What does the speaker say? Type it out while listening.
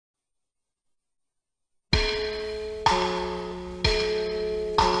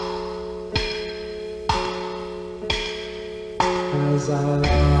as I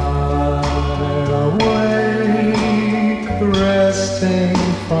lie awake, resting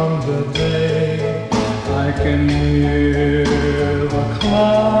from the day, I can hear the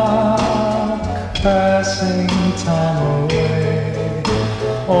clock passing time away.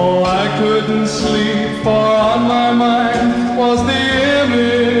 Oh, I couldn't sleep, for on my mind was the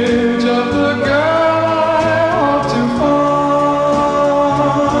image of the girl I hoped to find.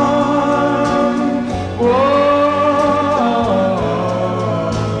 Whoa,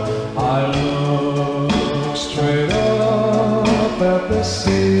 I looked straight up at the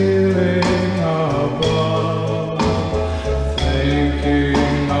ceiling above,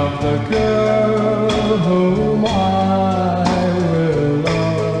 thinking of the girl whom I will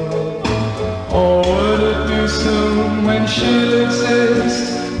love. Oh, would it be soon when she'll exist,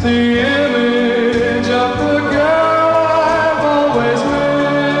 the image of the girl I've always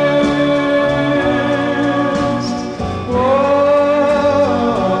missed?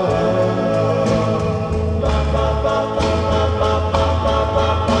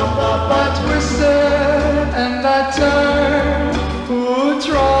 I twisted and I turned,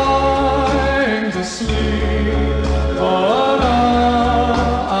 trying to sleep. All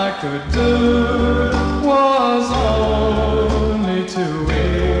I could do was only to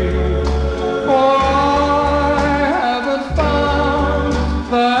weep, for I haven't found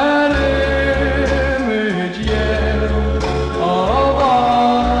that image yet of all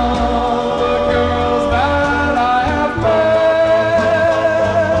the girls that I have met.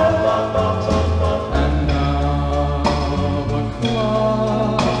 And now the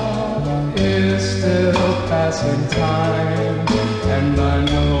clock is still passing time, and I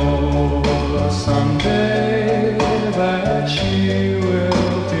know someday that she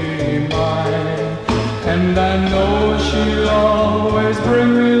will be mine. And I know she'll always bring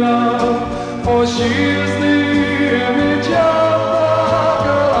me love, for she is the image of the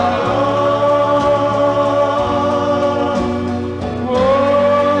girl I love.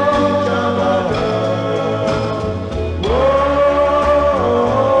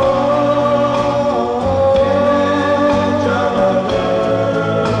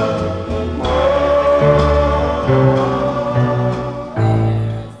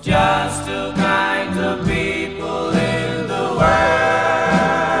 Just two kinds of people in the world.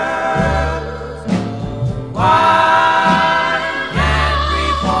 Why can't we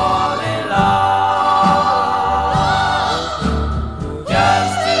fall in love?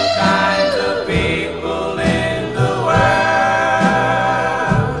 Just two kinds of people in the world.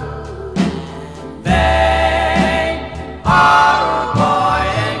 They are a boy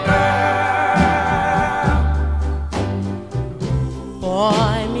and girl.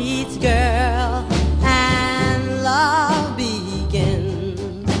 Boy meets girl and love begins.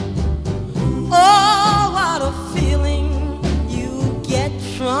 Oh, what a feeling you get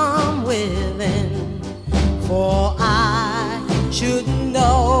from within. For I should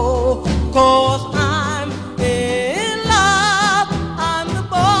know, 'cause I'm in love. I'm the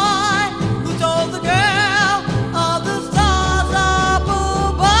boy who told the girl of the stars up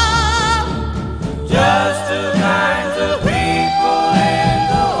above. Just two kinds of people in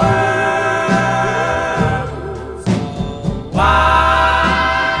the world. Why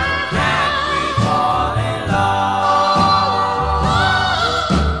can't we fall in love?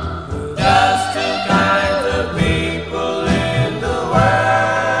 Just two kinds of people in the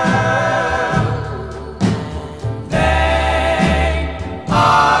world.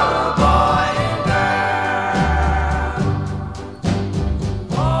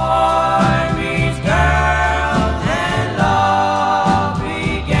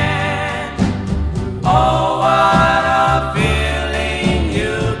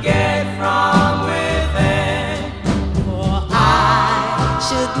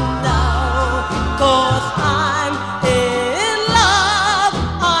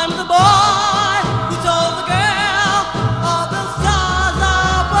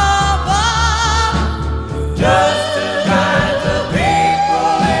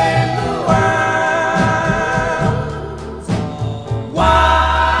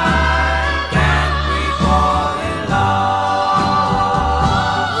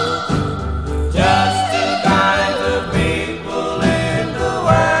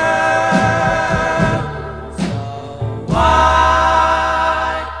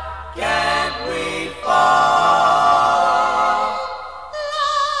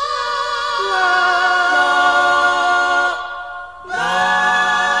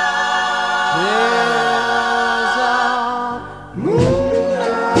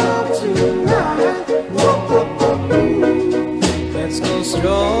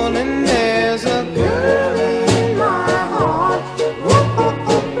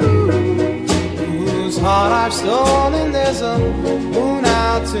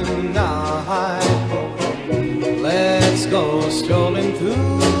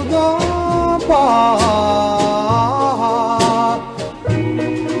 apart.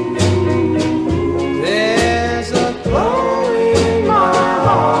 There's a glow in my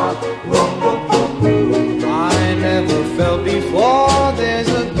heart I never felt before. There's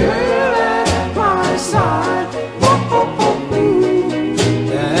a girl at my side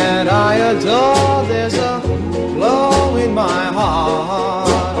that I adore. There's a glow in my heart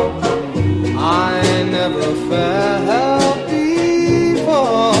I never felt before.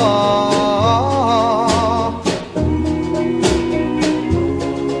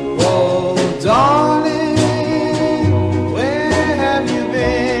 Oh, darling, where have you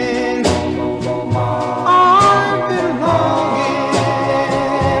been? I've been longing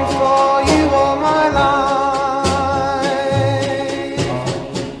for you all my life.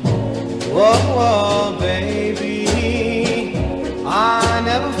 Whoa, whoa, baby, I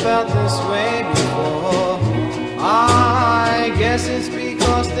never felt this way before. I guess it's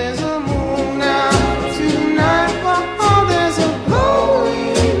because there's a moon out tonight. Oh, there's a glow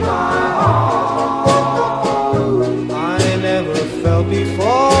in my heart I never felt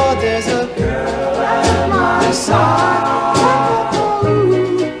before. There's a girl at my side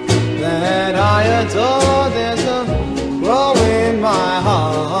that I adore. There's a glow in my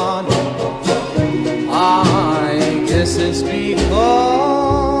heart. I guess it's because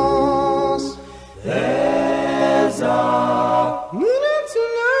there's a moon out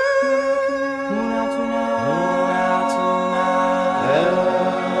tonight. Moon out tonight.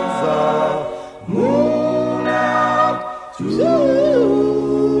 There's a moon out tonight.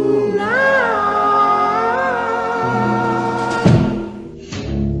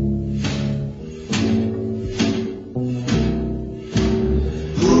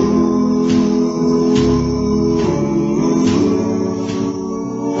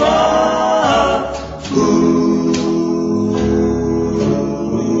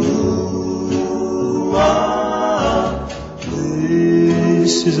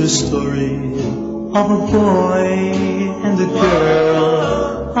 This is a story of a boy and a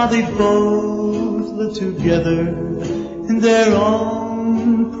girl, how they both live together in their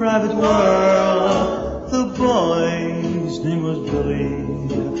own private world. The boy's name was Billy,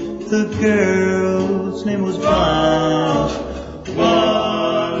 the girl's name was Blanche.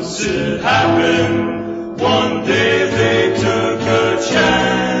 Once it happened, one day they took a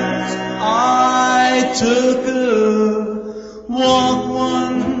chance. I took a walk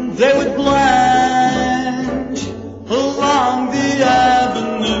one day with Blanche along the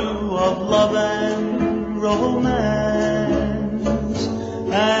avenue of love and romance,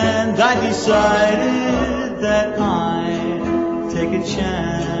 and I decided that I'd take a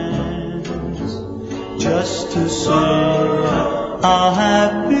chance just to see how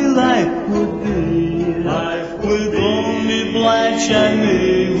happy life would be. Life would be only Blanche and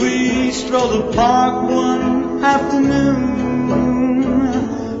me. We strolled the park one afternoon,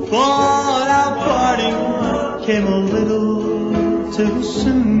 but our parting came a little too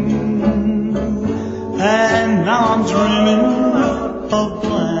soon, and now I'm dreaming of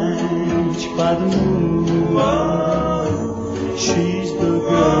Blanche by the moon. She's the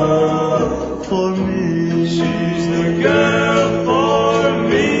girl for me. She's the girl for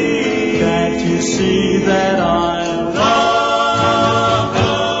me. Can't you see that I love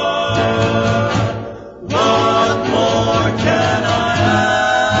her? What more can I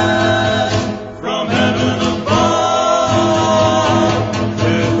ask from heaven above?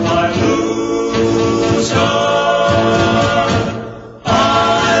 If I lose her, I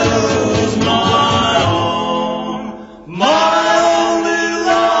lose my own, my only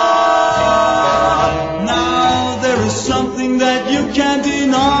love. Now there is something that you can't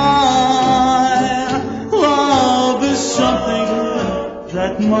deny. Love is something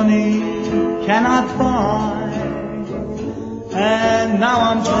that money cannot buy. And now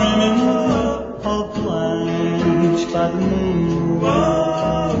I'm dreaming of Blanche by the moon.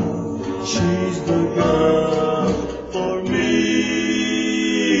 She's the girl for me.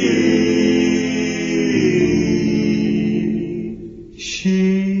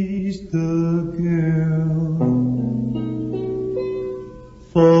 She's the girl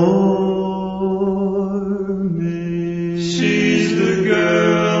for me. She's the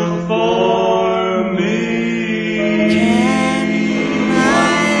girl for me. Can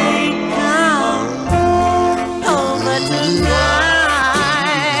I come over tonight?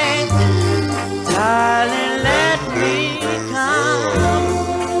 Darling, let me come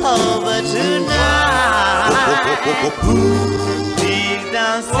over tonight. Please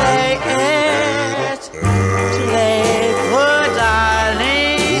don't say it too late, for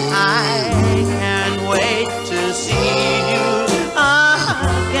darling, I can't wait to see you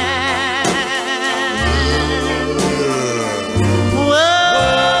again.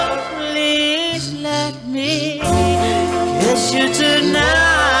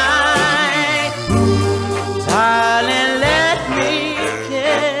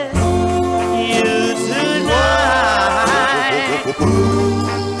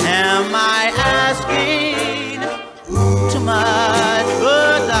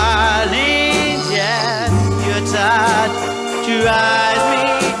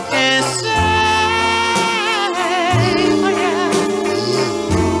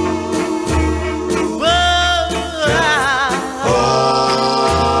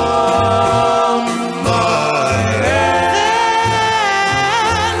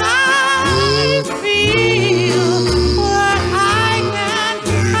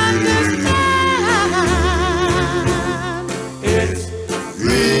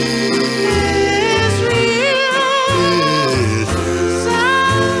 is real, so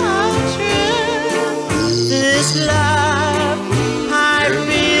true. This love I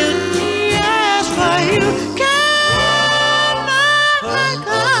feel just for you cannot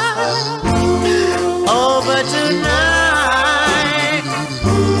come over tonight.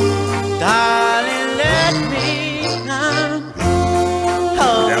 Darling, let me come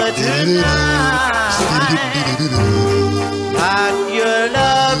over tonight. Like your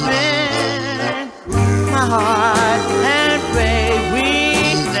loving, my heart and pray we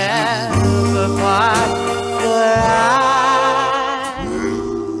never part. For I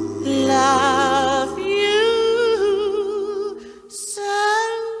love you so.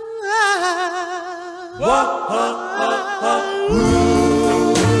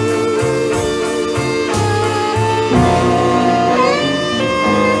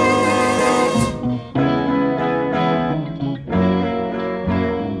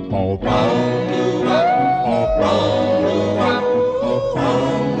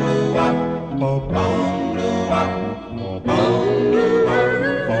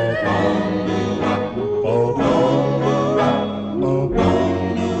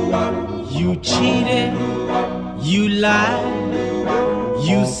 You cheated, you lied,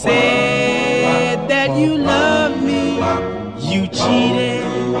 you said that you love me. You cheated,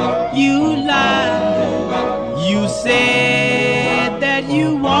 you lied, you said that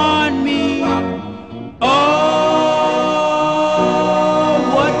you want me. Oh,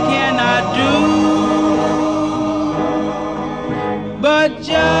 what can I do but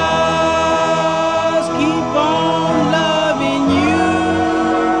just keep on loving you?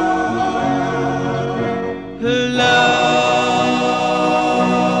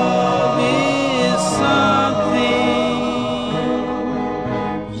 Love is something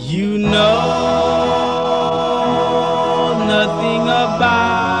you know nothing about.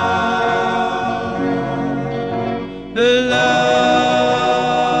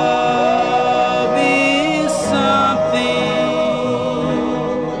 Love is something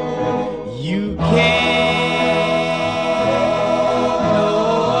you can't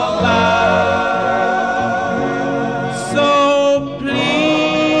know about. So please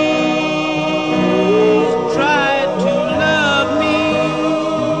try to love me.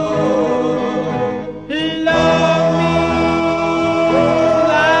 Love me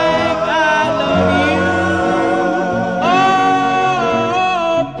like I love you.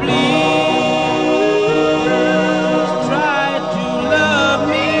 Oh, please try to love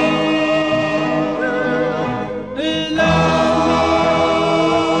me. Love me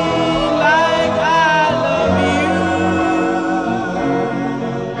like I love you.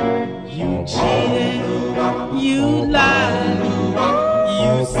 You cheated, you lied,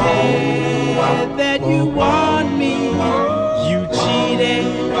 you said that you want me. You cheated,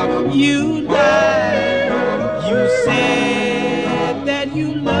 you lied, you said that you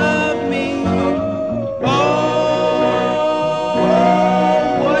love me. Oh,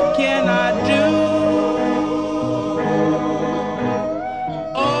 what can I do?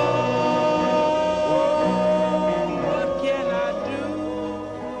 Oh, what can I do?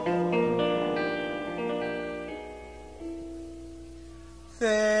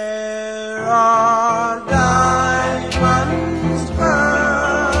 There are diamonds,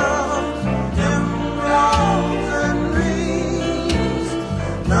 pearls,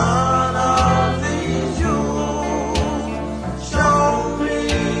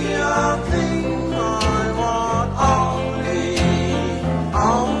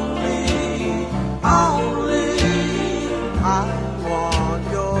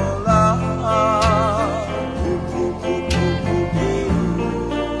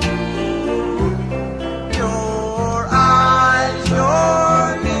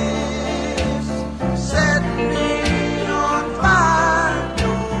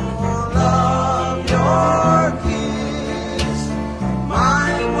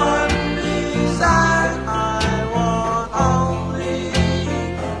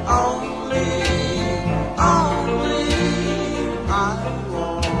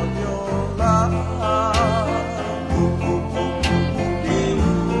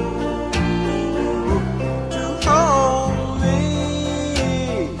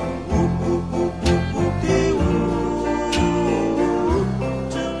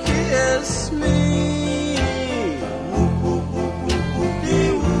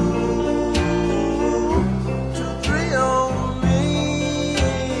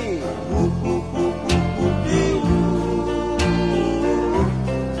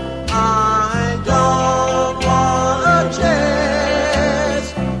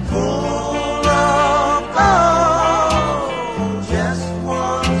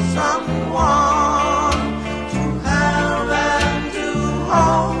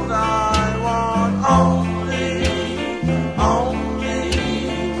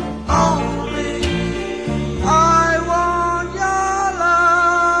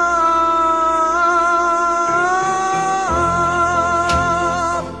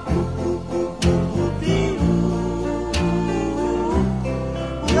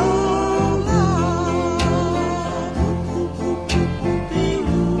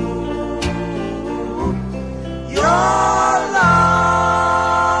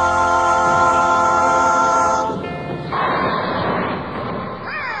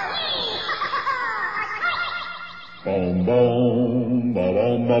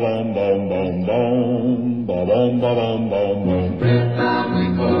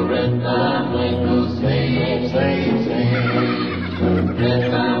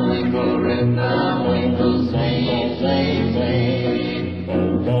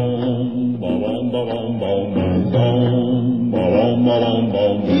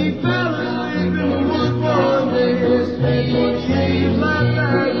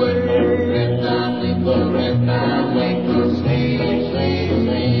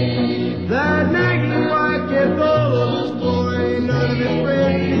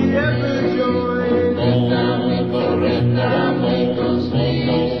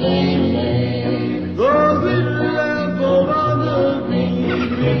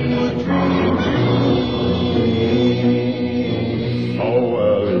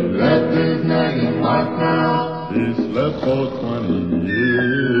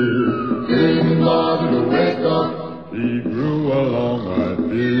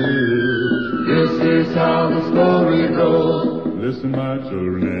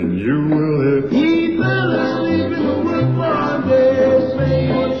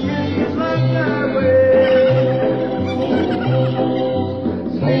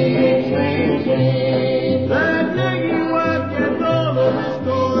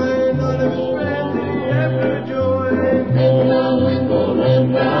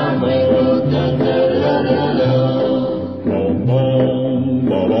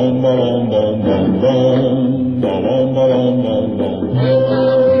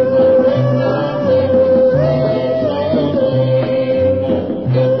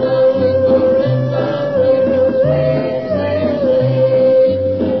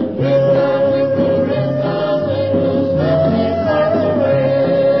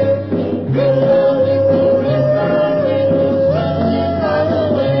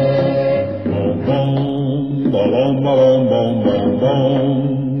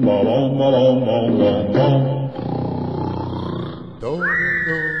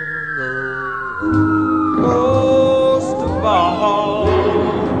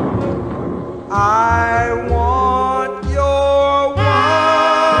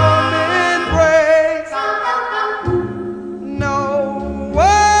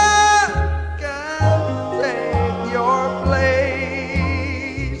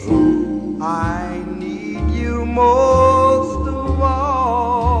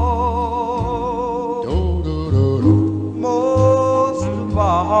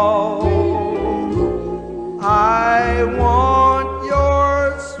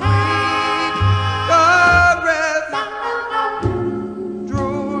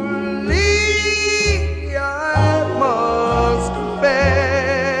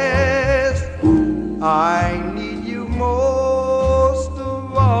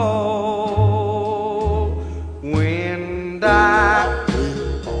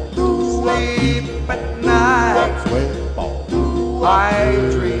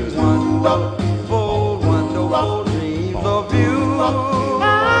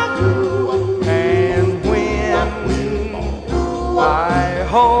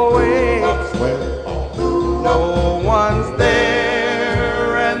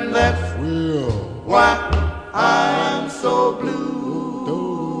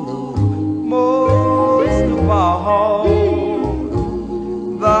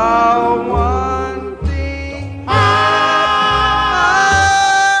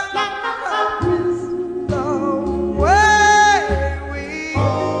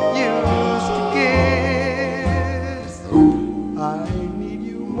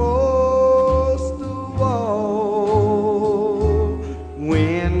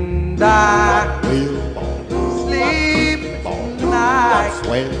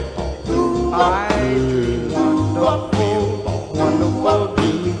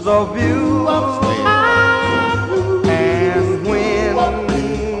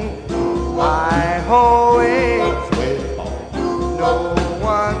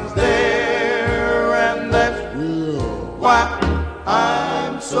 why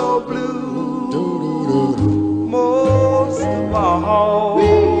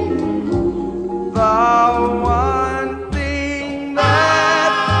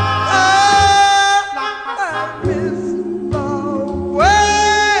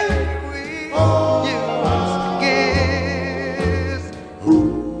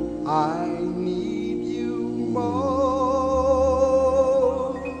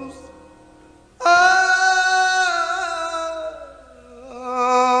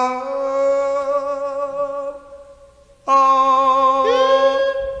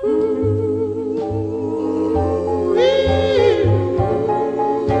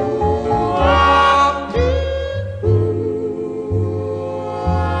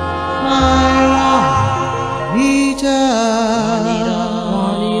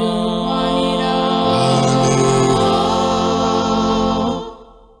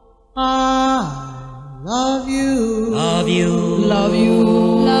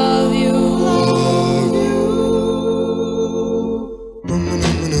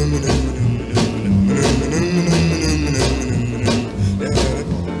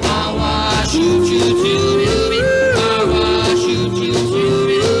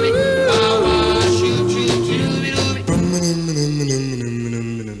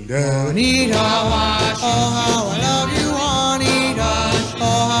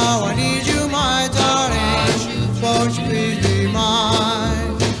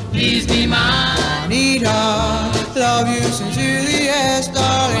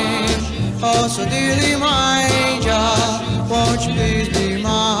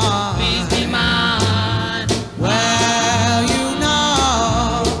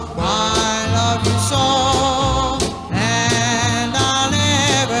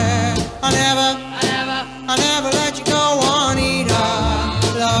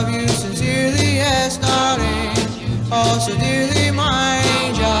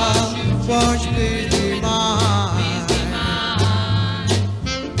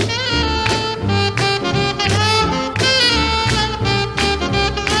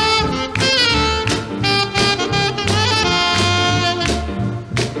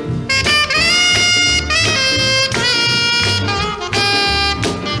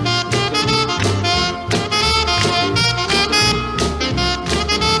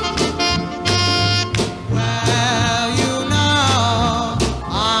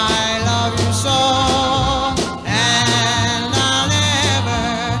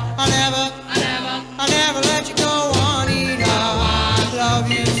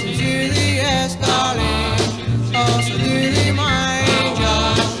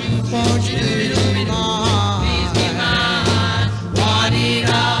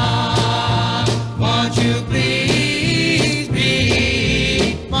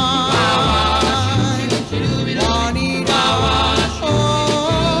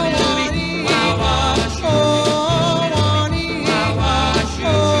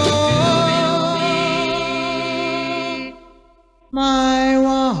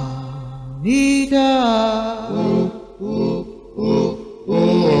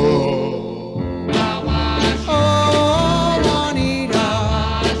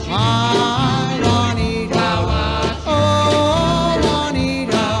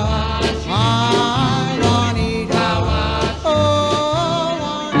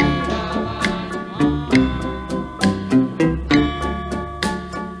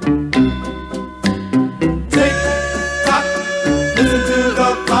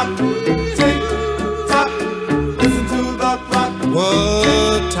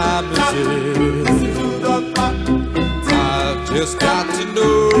time is it? I've just got to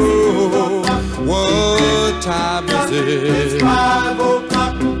know what time is it? It's 5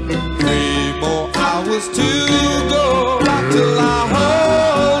 o'clock. 3 more hours to go till I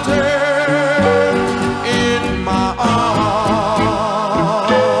hold her in my arms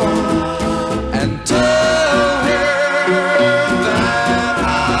and tell her that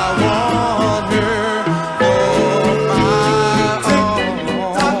I want her for my own.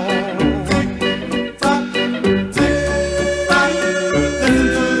 Tick tock, tick tock. Listen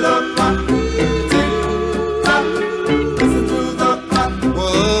to the clock. Tick tock. Listen to the clock.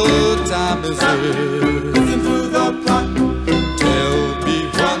 What time is it? Listen to the clock. Tell me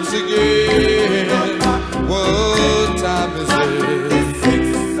once again. What time is it? It's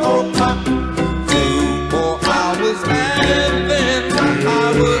 6 o'clock. 2 more hours and then I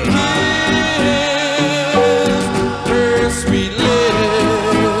will kiss her sweet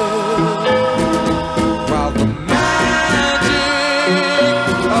lips while the magic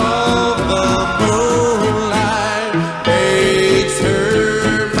of the moonlight makes her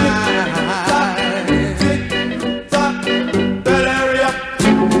mine. Tick tock. Better hurry up.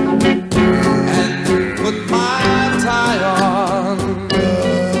 And put my tie on.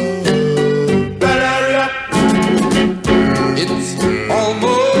 Better hurry up. It's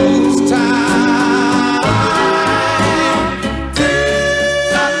almost time. Tick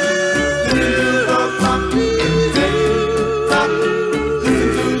tock. Listen to the clock. Tick tock. Listen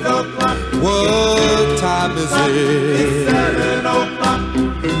to the clock. What time is It's it? 7 o'clock.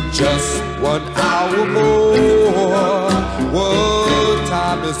 Just 1 hour more. What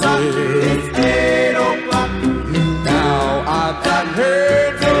time is it? It's 8 o'clock. Now I'm at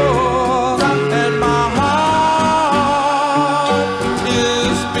her door and my heart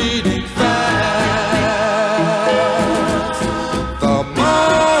is beating fast. The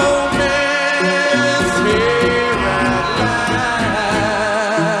moment's here at last.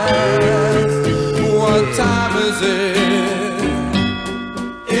 What time is it?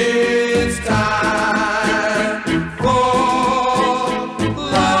 It's time for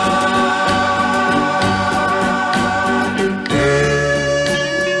love.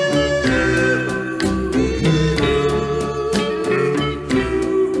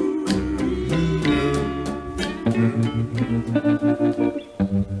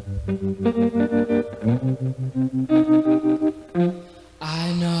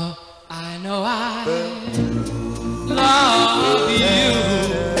 I know I love you,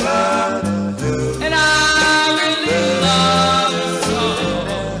 and I really love you so.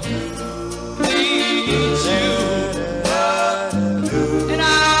 Need you, and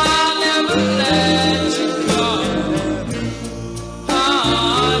I'll never let you go,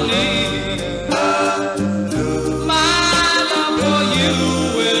 honey. My love for you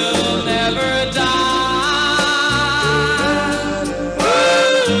will never die.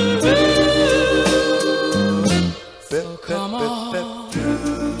 So come on over.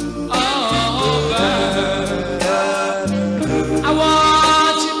 I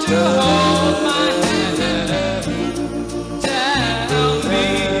want you to hold my hand. Tell me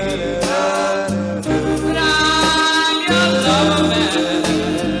that I'm your lover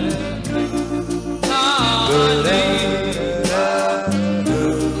man, honey.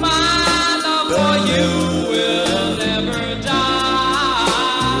 My love for you will never die.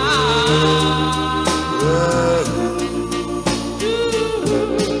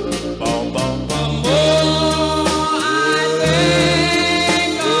 The more I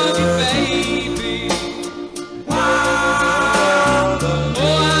think of you, baby,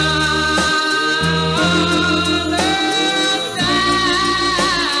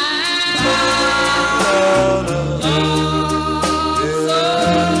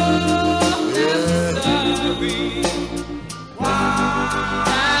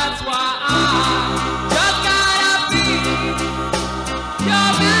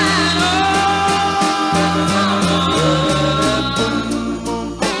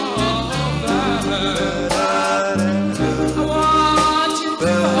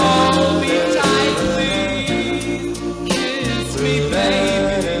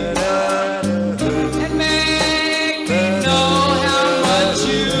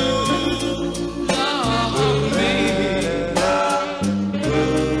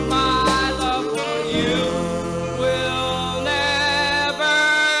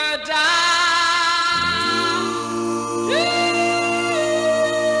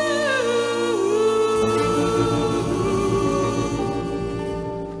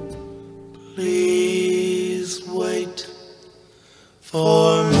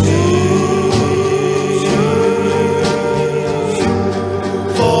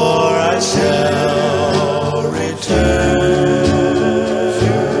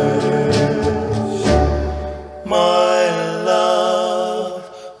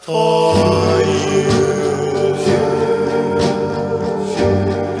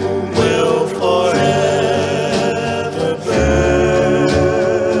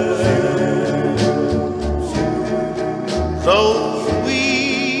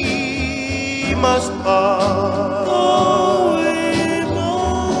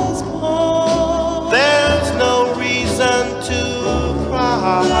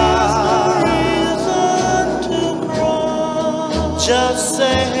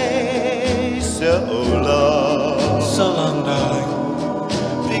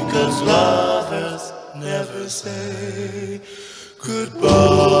 'cause lovers never say goodbye.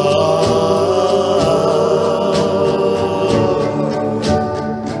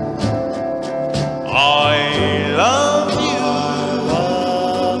 I love you,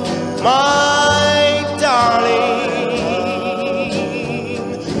 my darling,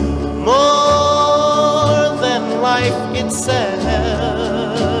 more than life itself.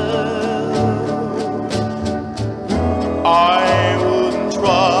 I wouldn't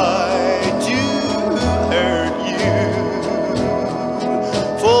try to hurt you,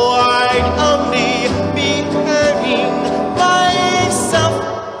 for I'd only be hurting myself.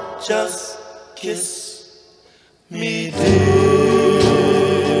 Just kiss me, dear,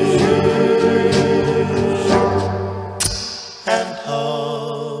 and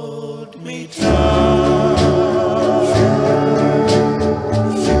hold me tight,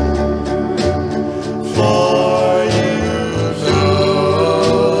 for you know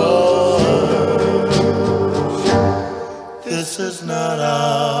this is not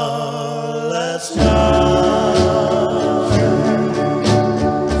our last time.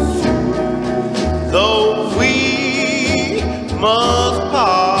 Though we must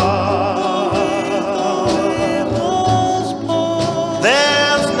part,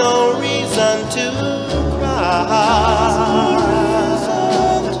 there's no reason to cry.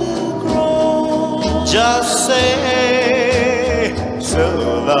 Just say so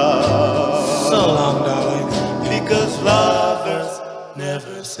long, darling, because lovers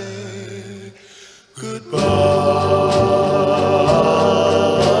never say goodbye.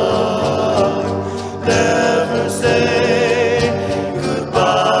 Never say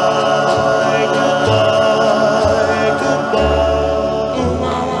goodbye, goodbye,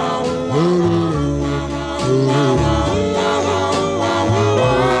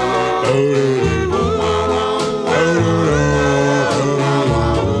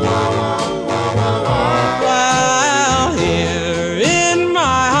 Well, here in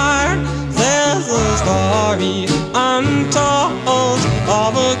my heart, there's a story untold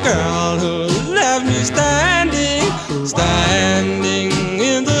of a girl who left me standing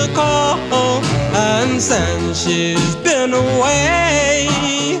in the cold, and since she's been away,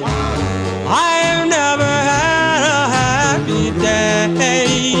 I've never had a happy day.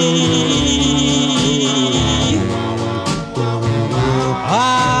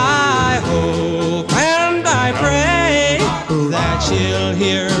 I hope and I pray that she'll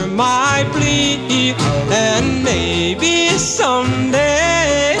hear my plea, and maybe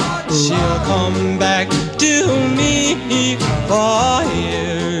someday she'll come back to me. For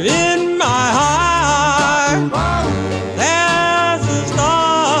here in my heart, there's a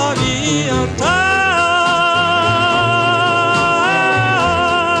story untold.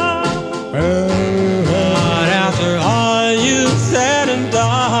 But after all you said and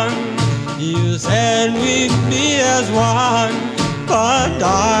done, you said we'd be as one. But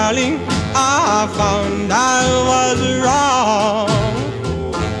darling, I found I was wrong.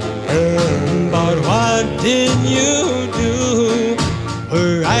 But what did you do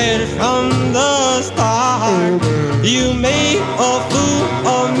right from the start? You made a fool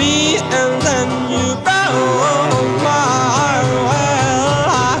of me, and then you broke my heart. Well,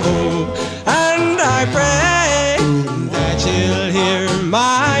 I hope and I pray that you'll hear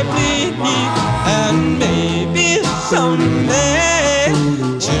my plea, and maybe someday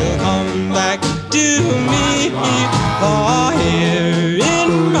she'll come back to me. For here in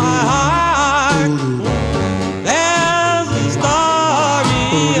my heart, there's a story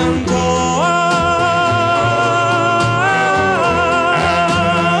untold.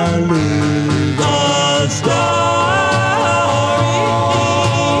 A story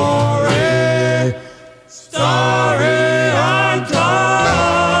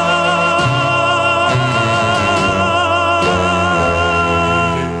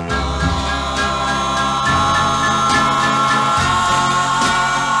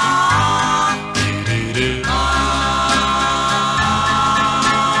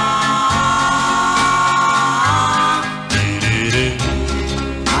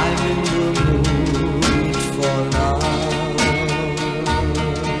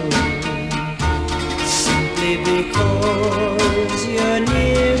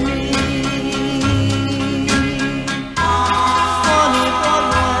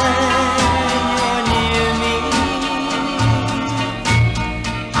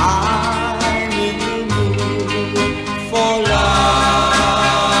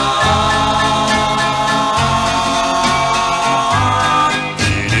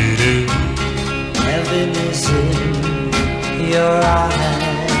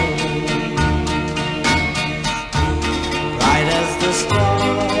the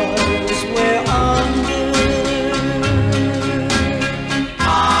stars.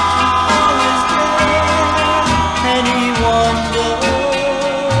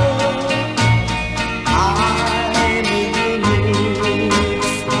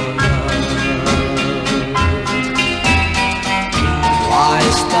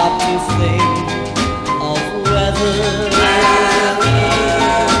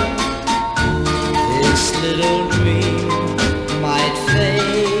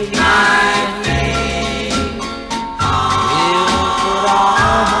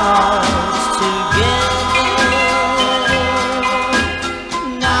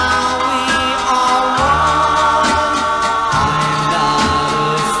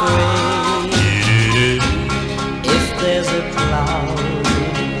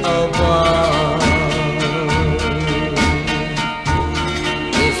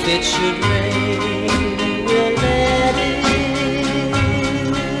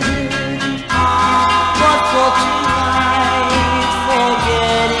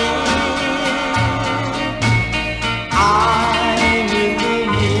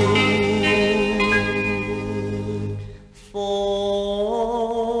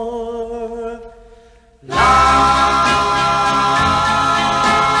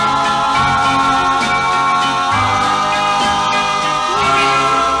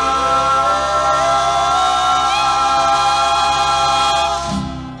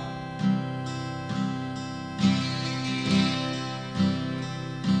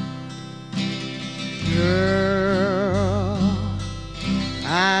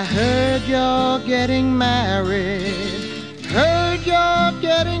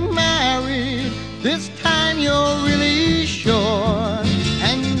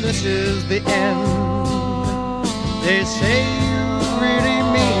 this is the end. They say you really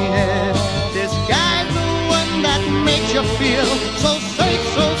mean it. This guy's the one that makes you feel so safe,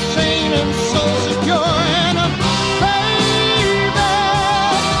 so sane, and so secure. And baby,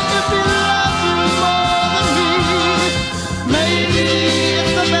 if he loves you more than me, maybe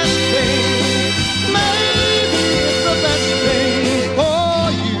it's the best thing. Maybe it's the best thing for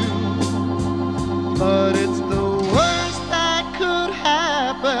you. But it's the worst that could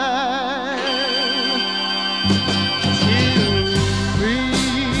happen to me.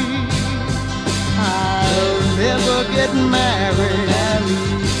 I'll never get married.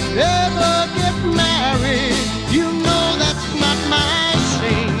 Never get married. You know that's not my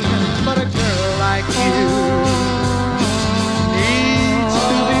scene. But a girl like you needs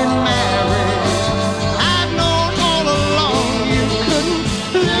to be married. I've known all along you couldn't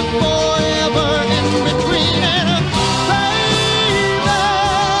live forever in between. And baby,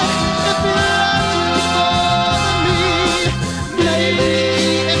 if he loves you more than me, maybe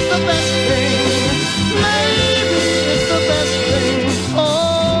it's the best thing. Maybe it's the best thing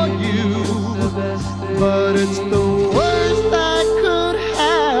for you. But it's the worst that could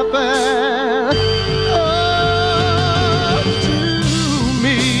happen to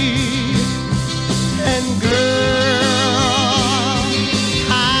me. And girl,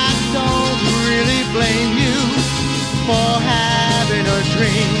 I don't really blame you for having a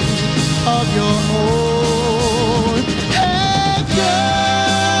dream of your own. Hey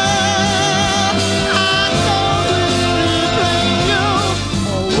girl, I don't really blame you.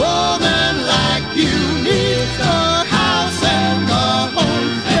 A woman like you needs a house and a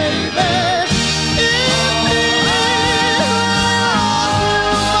home, baby. If he loves you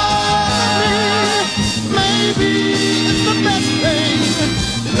more than me, maybe it's the best thing.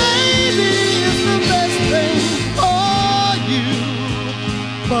 Maybe it's the best thing for you.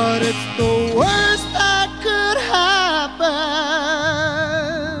 But it's the worst that could happen.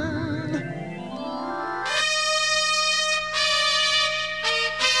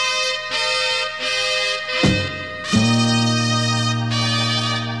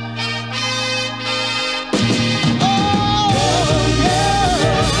 Oh,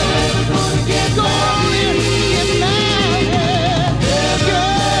 yeah. Go on and get married.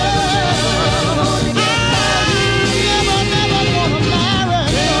 Girl, I'm never gonna marry.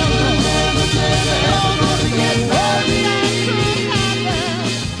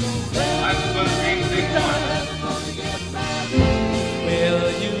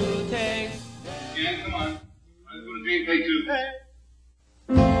 Will you take? Yeah, come on. Let's go to dream play two.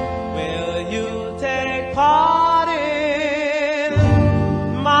 Will you take part in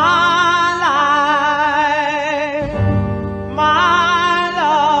my life, my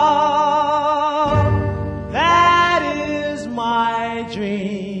love? That is my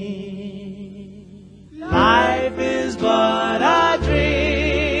dream. Life is but a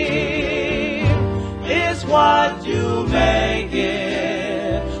dream. It's what you make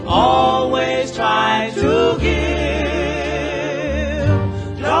it. Always try to give.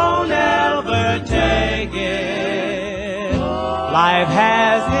 Don't ever take it. Life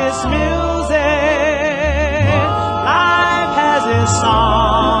has its music. Life has its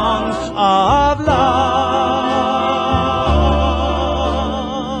songs of love.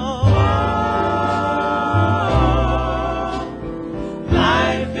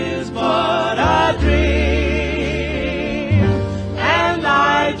 Life is but a dream, and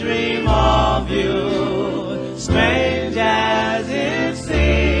I dream of you, strange as it seems.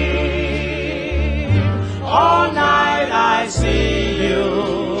 All night I see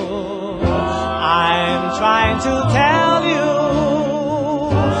you. I'm trying to tell you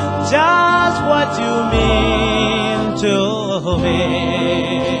just what you mean to me.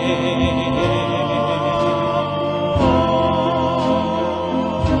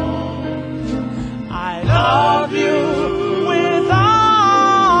 I love you with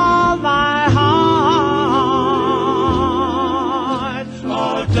all my heart,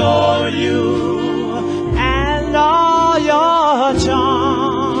 adore you and all your charms.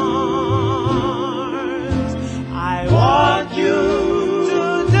 I want you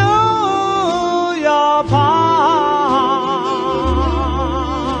to do your part.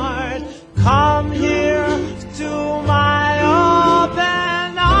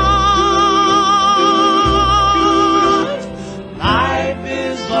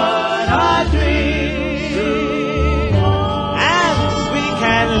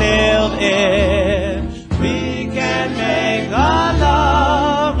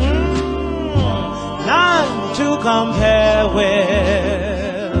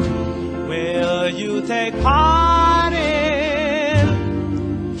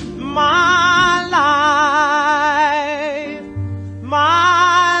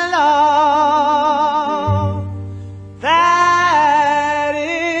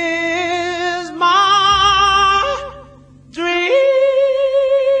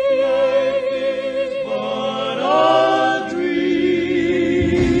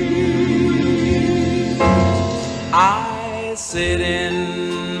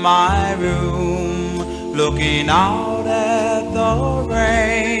 my room, looking out at the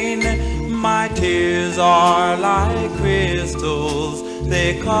rain. My tears are like crystals,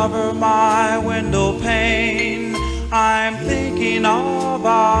 they cover my window pane. I'm thinking of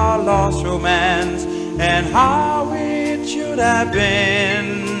our lost romance and how it should have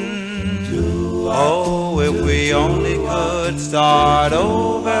been. Oh, if we only could start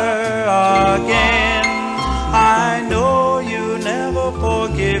over again. I know you never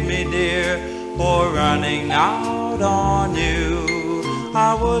forgive me, dear, for running out on you.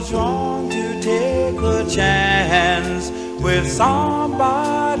 I was wrong to take a chance with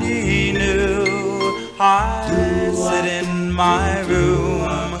somebody new. I sit in my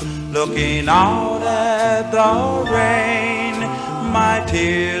room, looking out at the rain. My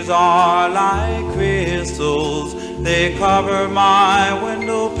tears are like crystals, they cover my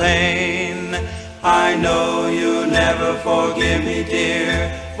window pane. I know you never forgive me,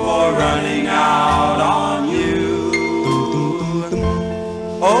 dear, for running out on you.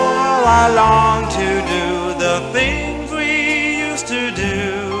 Oh, I long to do the things we used to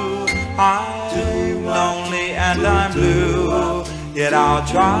do. I'm lonely and I'm blue, yet I'll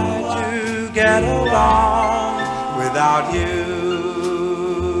try to get along without you.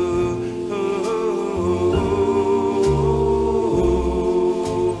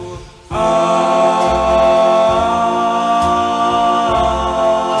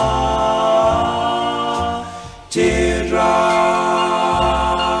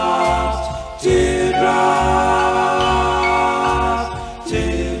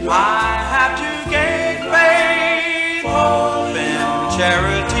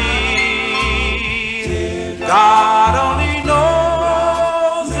 God only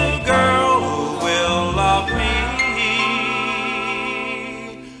knows the girl who will love me.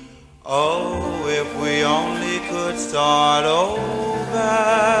 Oh, if we only could start